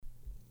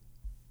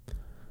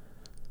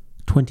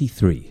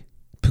23.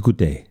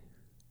 Pekudei,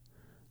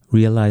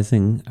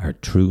 realizing our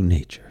true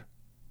nature.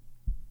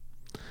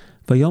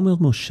 Vayomer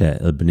Moshe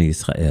el bnei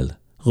Yisrael,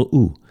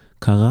 Ra'u,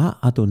 kara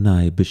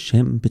Adonai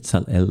b'shem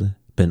Betzalel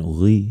ben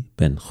Uri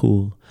ben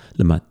Chur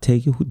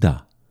lemate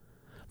Yehuda,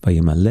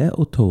 vayemale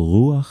oto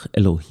ruach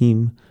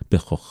Elohim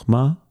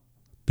b'chochma,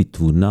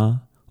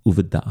 b'tvuna,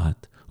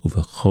 u'v'da'at,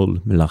 u'v'chol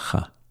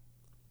melacha.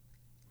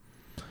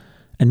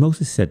 And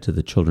Moses said to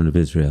the children of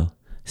Israel,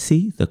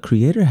 See, the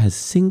Creator has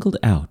singled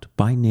out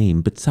by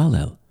name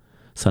Betzalel,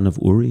 son of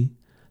Uri,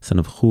 son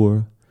of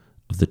Chur,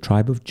 of the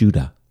tribe of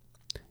Judah,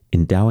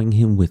 endowing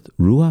him with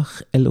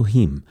Ruach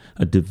Elohim,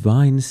 a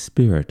divine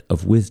spirit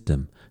of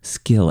wisdom,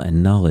 skill,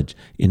 and knowledge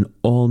in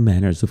all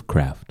manners of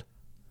craft.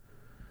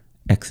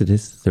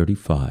 Exodus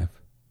 35,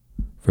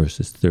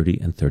 verses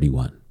 30 and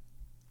 31.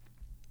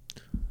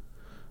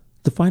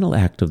 The final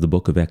act of the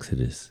book of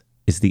Exodus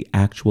is the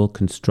actual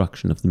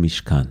construction of the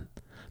Mishkan,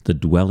 the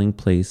dwelling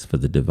place for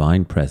the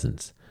divine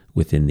presence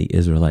within the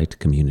Israelite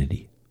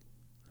community.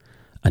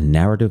 A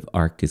narrative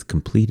arc is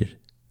completed.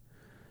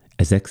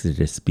 As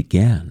Exodus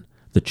began,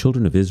 the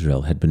children of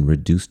Israel had been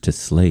reduced to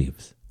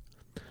slaves.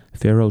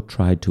 Pharaoh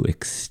tried to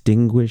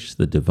extinguish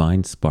the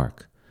divine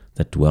spark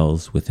that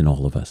dwells within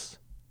all of us.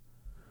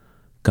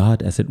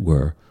 God, as it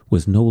were,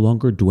 was no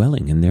longer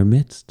dwelling in their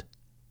midst.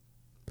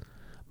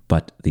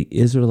 But the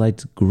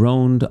Israelites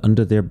groaned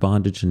under their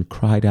bondage and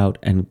cried out,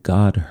 and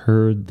God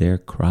heard their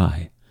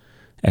cry.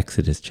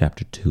 Exodus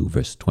chapter 2,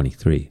 verse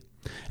 23.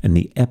 And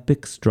the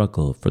epic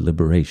struggle for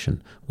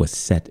liberation was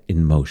set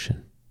in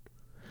motion.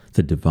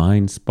 The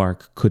divine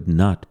spark could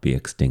not be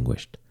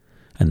extinguished,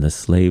 and the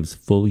slaves'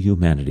 full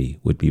humanity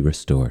would be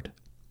restored.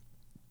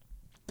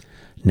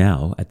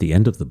 Now, at the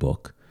end of the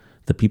book,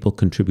 the people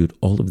contribute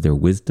all of their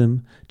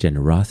wisdom,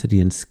 generosity,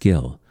 and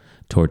skill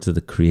towards the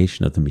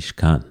creation of the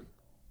Mishkan.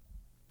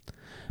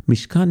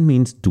 Mishkan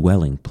means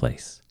dwelling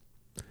place.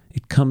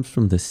 It comes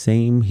from the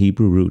same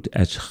Hebrew root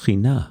as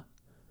Shekhinah,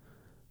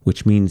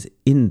 which means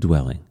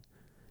indwelling,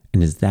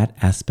 and is that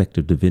aspect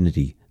of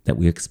divinity that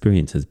we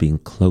experience as being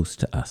close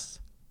to us.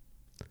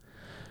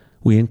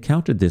 We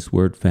encountered this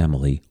word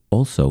family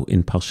also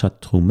in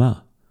Parshat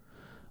Truma,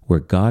 where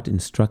God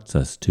instructs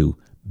us to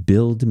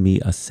build me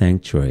a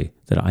sanctuary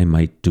that I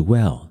might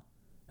dwell,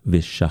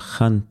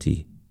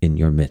 v'shachanti, in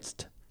your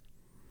midst.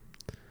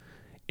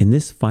 In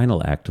this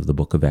final act of the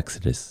book of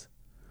Exodus,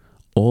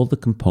 all the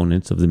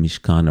components of the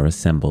Mishkan are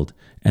assembled,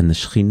 and the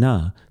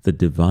Shekhinah, the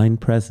divine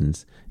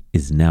presence,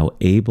 is now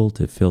able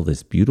to fill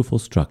this beautiful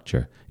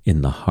structure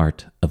in the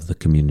heart of the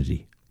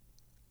community.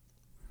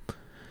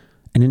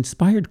 An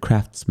inspired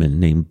craftsman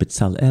named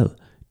Betzalel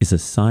is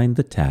assigned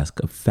the task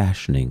of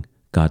fashioning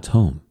God's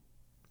home.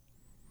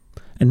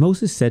 And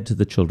Moses said to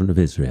the children of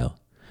Israel,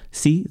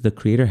 See, the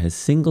Creator has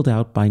singled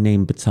out by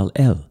name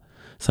Betzalel,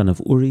 son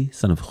of Uri,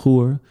 son of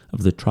Chur,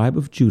 of the tribe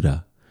of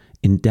Judah,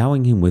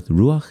 endowing him with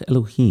Ruach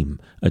Elohim,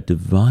 a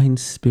divine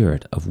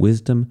spirit of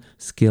wisdom,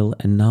 skill,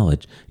 and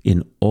knowledge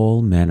in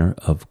all manner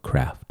of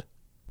craft.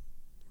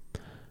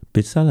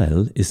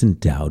 Betzalel is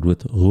endowed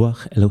with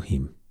Ruach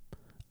Elohim,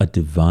 a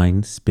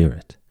divine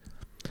spirit.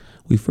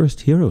 We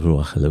first hear of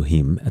Ruach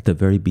Elohim at the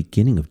very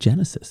beginning of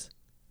Genesis.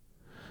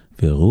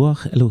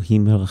 V'ruach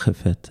Elohim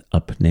merachefet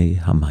al pnei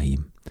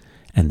hamayim,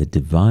 and the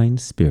divine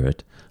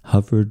spirit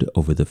hovered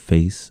over the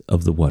face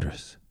of the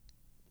waters.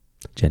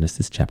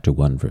 Genesis chapter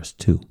 1, verse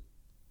 2.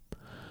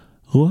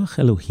 Ruach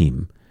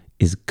Elohim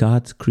is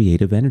God's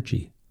creative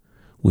energy,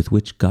 with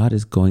which God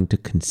is going to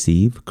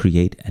conceive,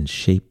 create, and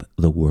shape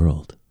the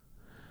world.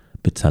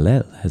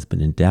 Betzalel has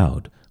been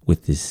endowed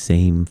with this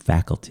same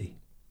faculty.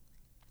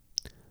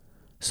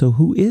 So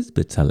who is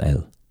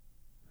Betzalel?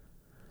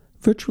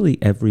 Virtually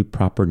every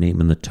proper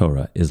name in the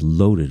Torah is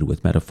loaded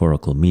with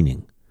metaphorical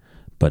meaning,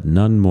 but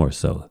none more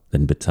so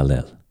than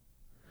Betzalel.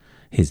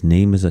 His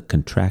name is a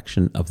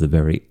contraction of the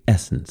very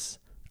essence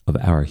of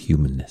our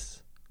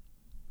humanness.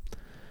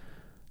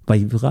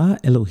 Vayivra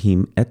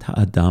Elohim et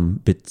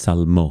ha'adam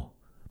betzalmo,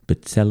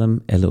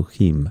 betzelem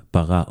Elohim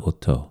bara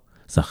oto,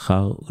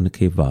 zachar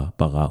u'nekeva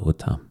bara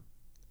otam.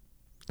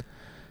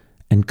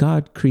 And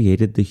God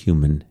created the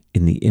human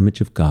in the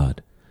image of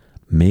God,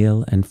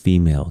 male and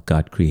female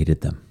God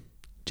created them.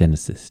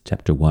 Genesis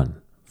chapter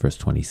 1, verse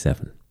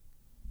 27.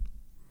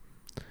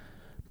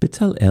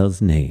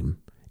 Betzalel's name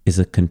is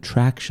a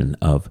contraction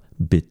of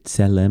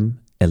B'Tselem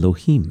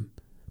Elohim,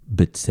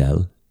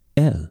 B'Tzel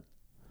El,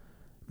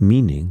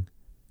 meaning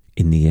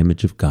in the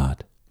image of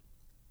God.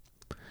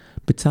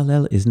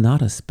 Betzalel is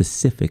not a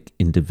specific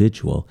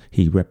individual.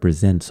 He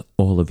represents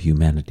all of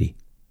humanity.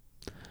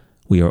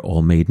 We are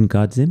all made in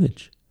God's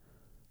image,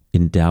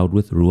 endowed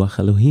with Ruach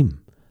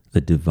Elohim,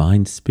 the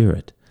divine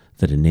spirit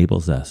that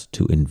enables us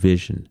to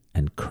envision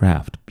and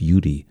craft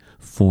beauty,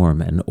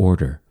 form, and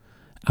order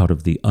out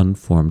of the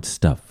unformed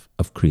stuff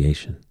of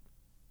creation.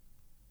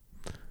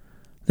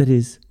 That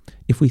is,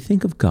 if we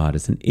think of God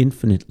as an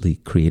infinitely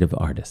creative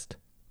artist,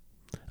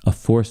 a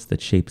force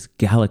that shapes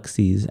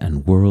galaxies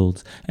and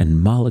worlds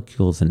and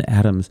molecules and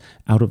atoms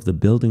out of the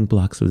building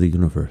blocks of the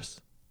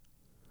universe,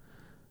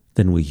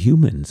 then we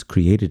humans,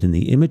 created in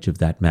the image of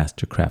that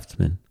master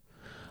craftsman,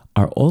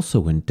 are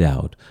also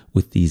endowed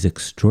with these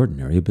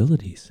extraordinary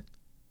abilities.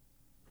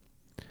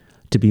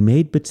 To be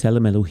made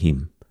B'Tselem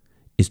Elohim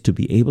is to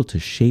be able to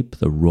shape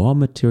the raw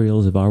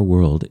materials of our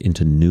world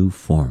into new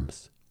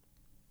forms.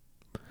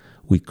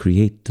 We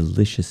create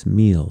delicious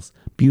meals,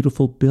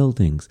 beautiful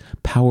buildings,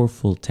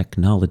 powerful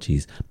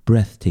technologies,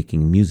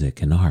 breathtaking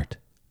music and art.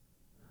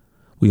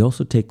 We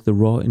also take the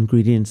raw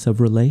ingredients of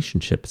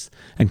relationships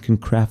and can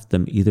craft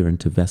them either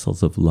into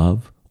vessels of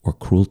love or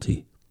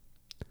cruelty.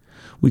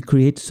 We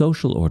create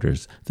social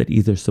orders that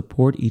either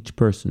support each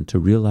person to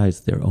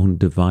realize their own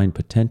divine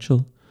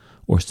potential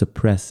or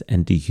suppress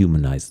and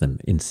dehumanize them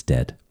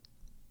instead.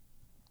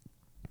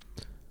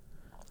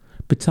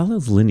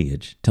 Betzalel's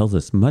lineage tells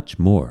us much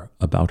more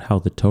about how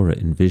the Torah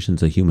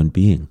envisions a human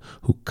being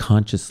who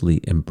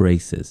consciously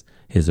embraces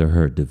his or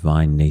her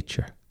divine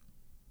nature.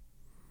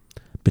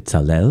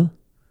 Betzalel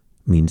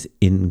means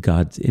in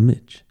God's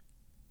image.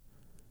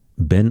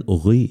 Ben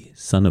Uri,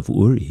 son of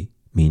Uri,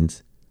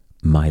 means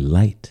my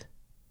light.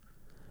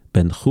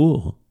 Ben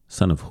Hur,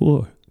 son of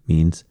Hur,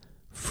 means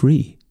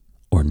free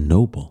or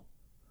noble.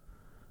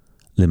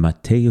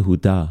 Lemate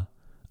Yehuda,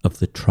 of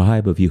the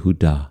tribe of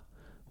Yehuda,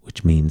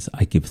 which means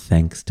I give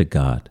thanks to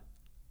God.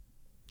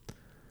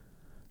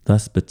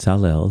 Thus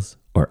Betzalel's,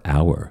 or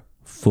our,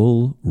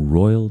 full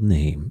royal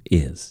name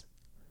is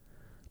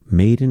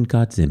made in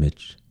God's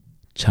image,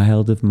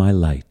 child of my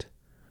light,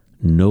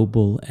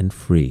 noble and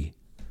free,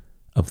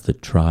 of the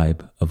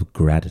tribe of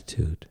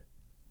gratitude.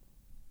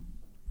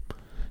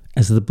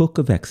 As the book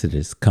of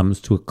Exodus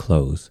comes to a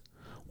close,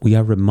 we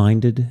are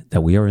reminded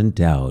that we are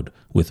endowed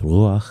with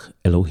Ruach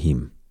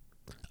Elohim,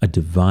 a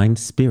divine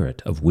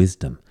spirit of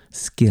wisdom,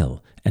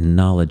 skill, and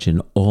knowledge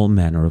in all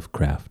manner of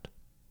craft.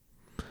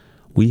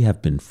 We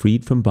have been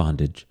freed from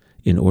bondage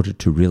in order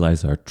to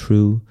realize our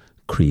true,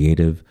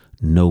 creative,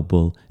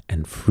 noble,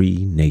 and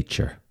free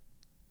nature.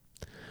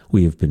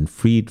 We have been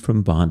freed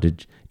from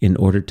bondage in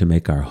order to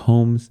make our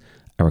homes,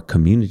 our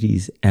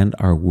communities, and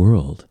our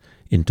world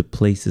into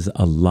places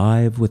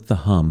alive with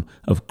the hum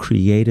of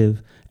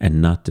creative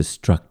and not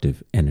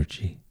destructive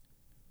energy.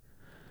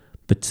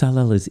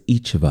 Betzalel is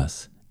each of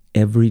us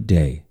every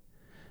day,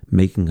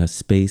 making a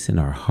space in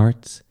our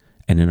hearts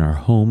and in our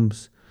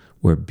homes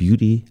where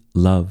beauty,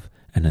 love,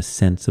 and a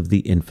sense of the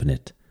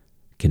infinite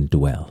can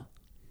dwell.